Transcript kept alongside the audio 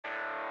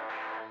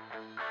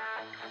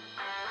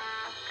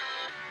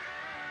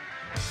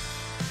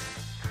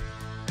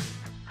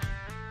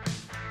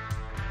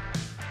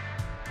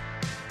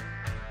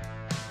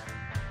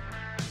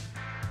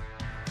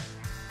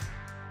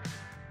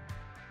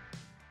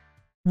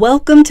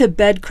Welcome to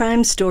Bed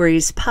Crime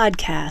Stories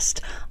podcast.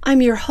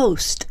 I'm your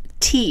host,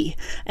 T,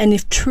 and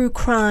if true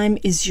crime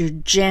is your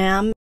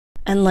jam,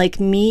 and like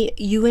me,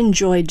 you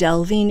enjoy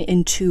delving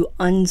into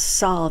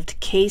unsolved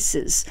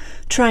cases,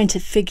 trying to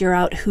figure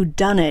out who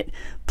done it,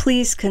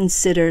 please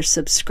consider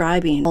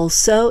subscribing.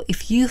 Also,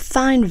 if you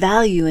find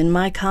value in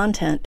my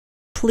content,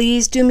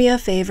 please do me a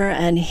favor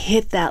and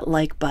hit that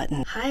like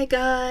button. Hi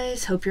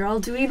guys, hope you're all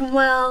doing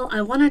well.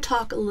 I want to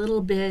talk a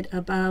little bit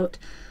about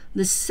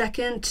the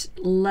second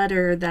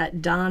letter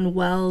that Don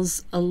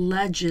Wells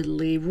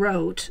allegedly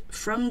wrote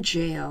from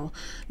jail.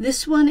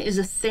 This one is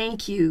a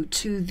thank you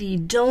to the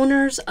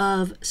donors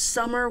of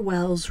Summer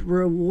Wells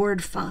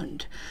Reward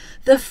Fund.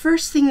 The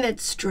first thing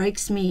that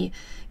strikes me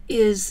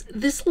is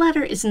this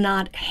letter is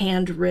not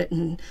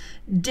handwritten.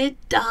 Did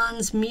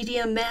Don's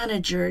media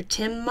manager,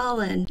 Tim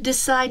Mullen,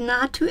 decide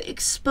not to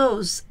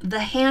expose the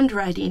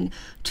handwriting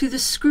to the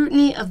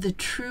scrutiny of the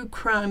true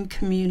crime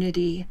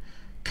community?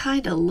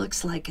 Kinda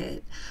looks like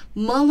it.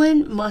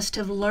 Mullen must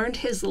have learned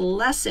his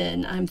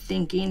lesson, I'm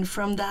thinking,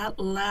 from that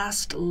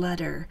last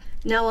letter.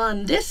 Now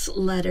on this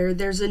letter,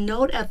 there's a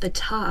note at the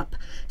top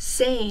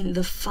saying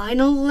the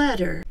final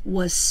letter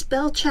was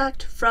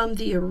spell-checked from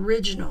the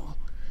original.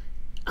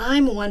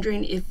 I'm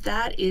wondering if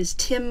that is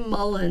Tim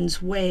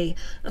Mullen's way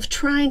of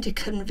trying to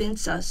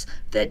convince us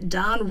that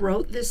Don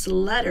wrote this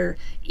letter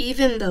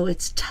even though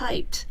it's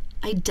typed.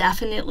 I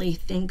definitely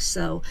think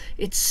so.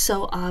 It's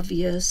so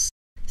obvious.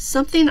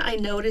 Something I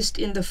noticed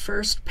in the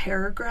first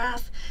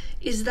paragraph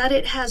is that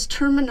it has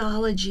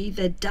terminology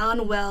that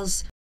Don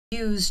Wells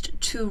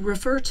used to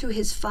refer to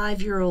his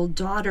 5-year-old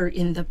daughter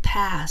in the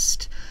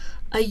past,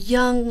 a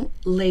young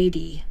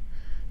lady.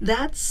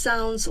 That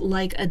sounds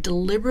like a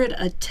deliberate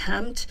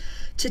attempt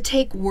to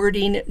take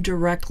wording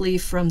directly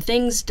from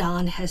things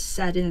Don has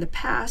said in the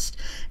past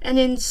and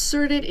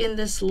insert it in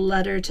this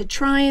letter to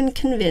try and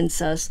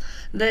convince us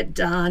that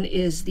Don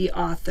is the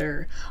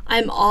author.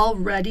 I'm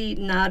already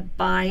not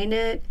buying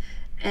it,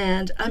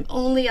 and I'm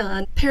only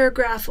on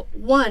paragraph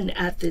 1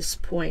 at this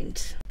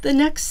point. The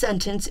next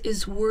sentence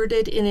is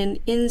worded in an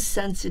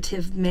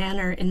insensitive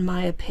manner, in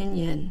my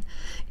opinion.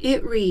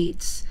 It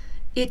reads,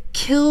 "It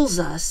kills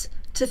us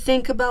to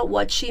think about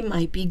what she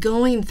might be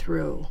going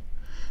through."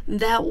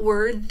 That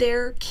word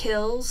there,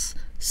 kills,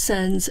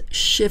 sends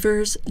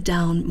shivers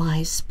down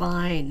my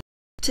spine.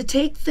 To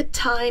take the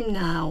time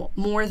now,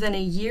 more than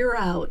a year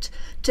out,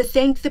 to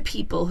thank the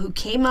people who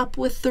came up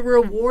with the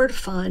reward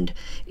fund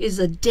is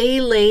a day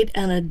late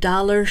and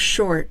 $1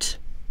 short.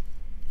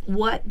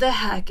 What the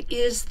heck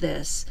is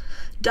this?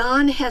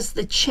 Don has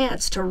the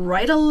chance to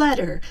write a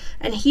letter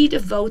and he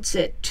devotes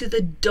it to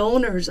the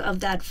donors of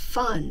that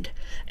fund.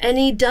 And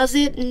he does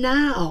it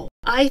now.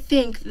 I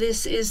think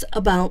this is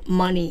about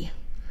money.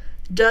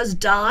 Does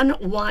Don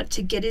want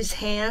to get his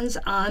hands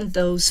on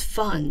those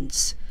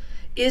funds?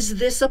 Is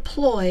this a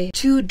ploy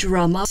to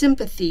drum up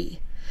sympathy?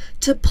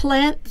 To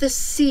plant the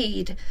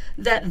seed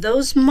that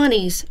those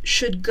monies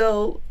should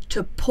go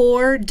to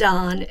poor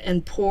Don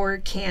and poor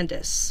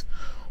Candace?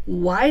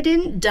 Why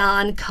didn't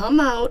Don come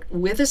out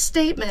with a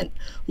statement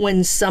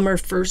when Summer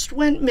first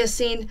went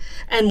missing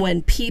and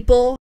when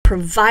people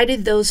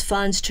provided those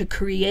funds to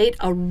create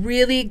a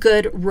really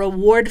good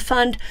reward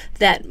fund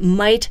that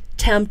might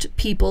tempt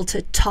people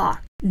to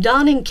talk?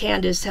 Don and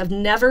Candace have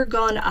never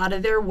gone out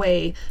of their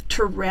way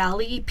to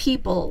rally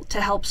people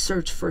to help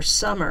search for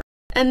Summer.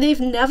 And they've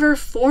never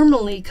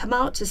formally come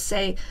out to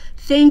say,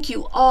 "Thank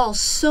you all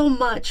so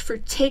much for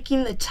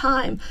taking the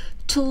time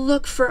to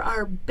look for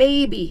our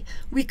baby.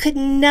 We could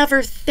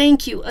never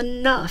thank you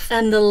enough."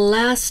 And the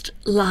last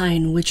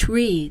line, which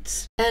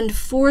reads, "And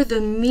for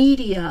the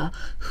media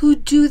who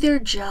do their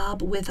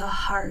job with a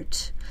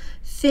heart,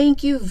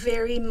 thank you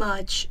very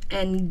much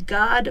and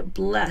God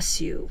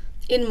bless you."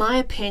 In my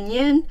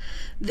opinion,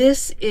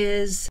 this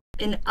is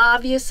an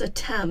obvious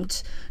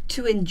attempt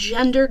to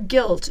engender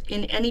guilt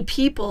in any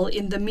people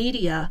in the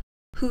media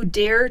who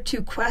dare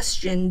to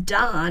question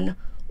Don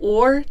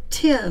or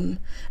Tim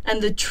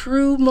and the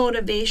true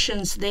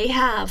motivations they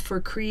have for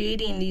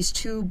creating these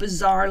two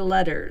bizarre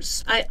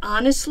letters. I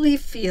honestly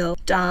feel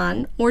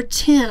Don or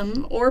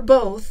Tim or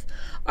both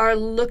are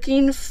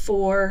looking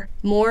for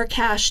more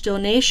cash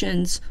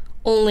donations,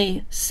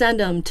 only send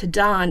them to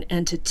Don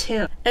and to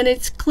Tim. And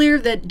it's clear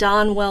that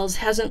Don Wells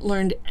hasn't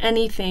learned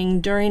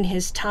anything during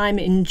his time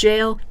in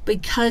jail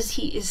because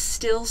he is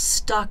still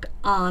stuck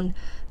on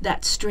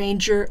that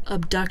stranger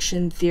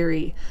abduction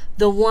theory,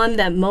 the one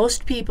that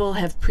most people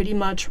have pretty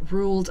much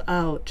ruled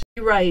out.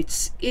 He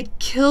writes, "It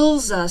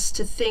kills us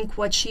to think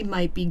what she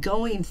might be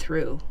going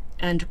through,"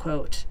 end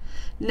quote.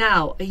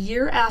 Now, a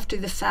year after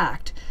the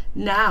fact,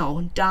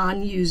 now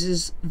Don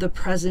uses the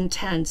present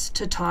tense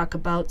to talk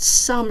about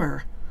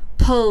Summer.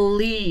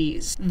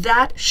 Please,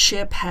 that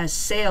ship has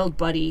sailed,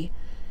 buddy.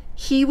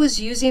 He was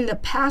using the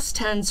past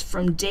tense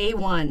from day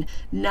one.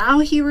 Now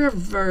he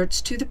reverts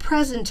to the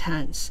present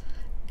tense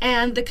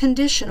and the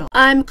conditional.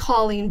 I'm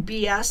calling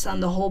BS on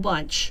the whole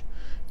bunch.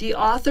 The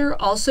author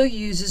also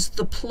uses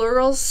the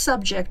plural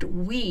subject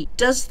we.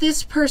 Does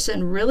this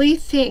person really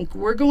think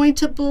we're going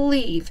to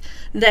believe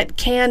that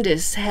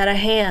Candace had a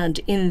hand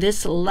in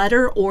this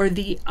letter or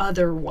the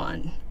other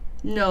one?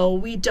 No,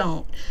 we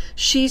don't.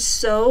 She's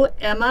so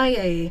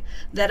MIA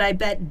that I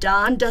bet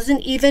Don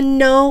doesn't even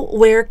know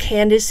where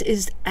Candace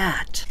is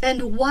at.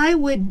 And why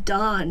would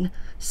Don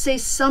say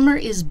Summer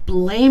is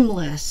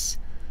blameless?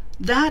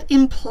 That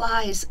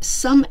implies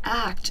some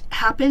act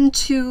happened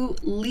to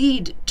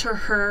lead to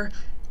her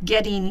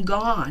getting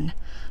gone,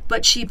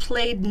 but she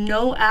played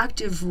no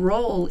active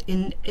role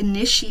in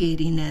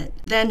initiating it.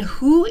 Then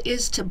who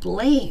is to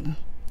blame?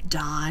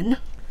 Don?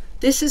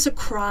 This is a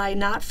cry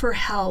not for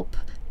help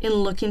in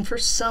looking for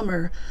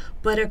Summer,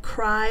 but a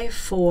cry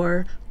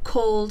for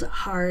cold,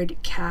 hard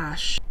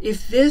cash.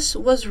 If this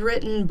was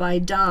written by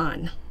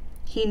Don,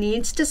 he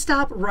needs to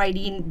stop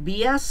writing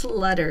BS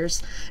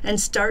letters and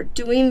start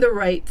doing the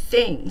right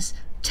things.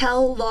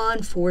 Tell law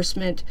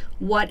enforcement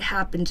what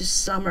happened to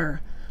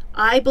Summer.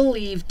 I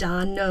believe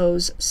Don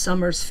knows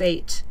Summer's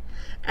fate.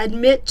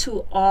 Admit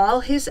to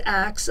all his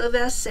acts of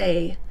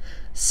SA.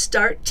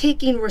 Start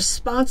taking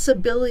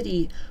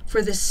responsibility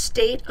for the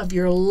state of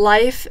your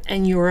life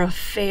and your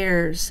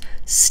affairs.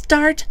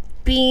 Start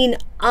being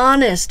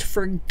honest,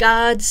 for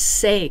God's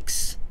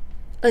sakes.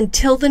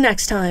 Until the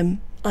next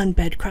time on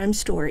Bed Crime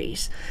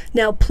Stories.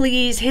 Now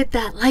please hit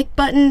that like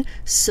button,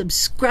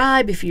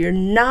 subscribe if you're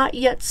not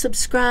yet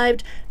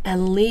subscribed,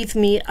 and leave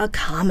me a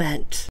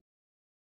comment.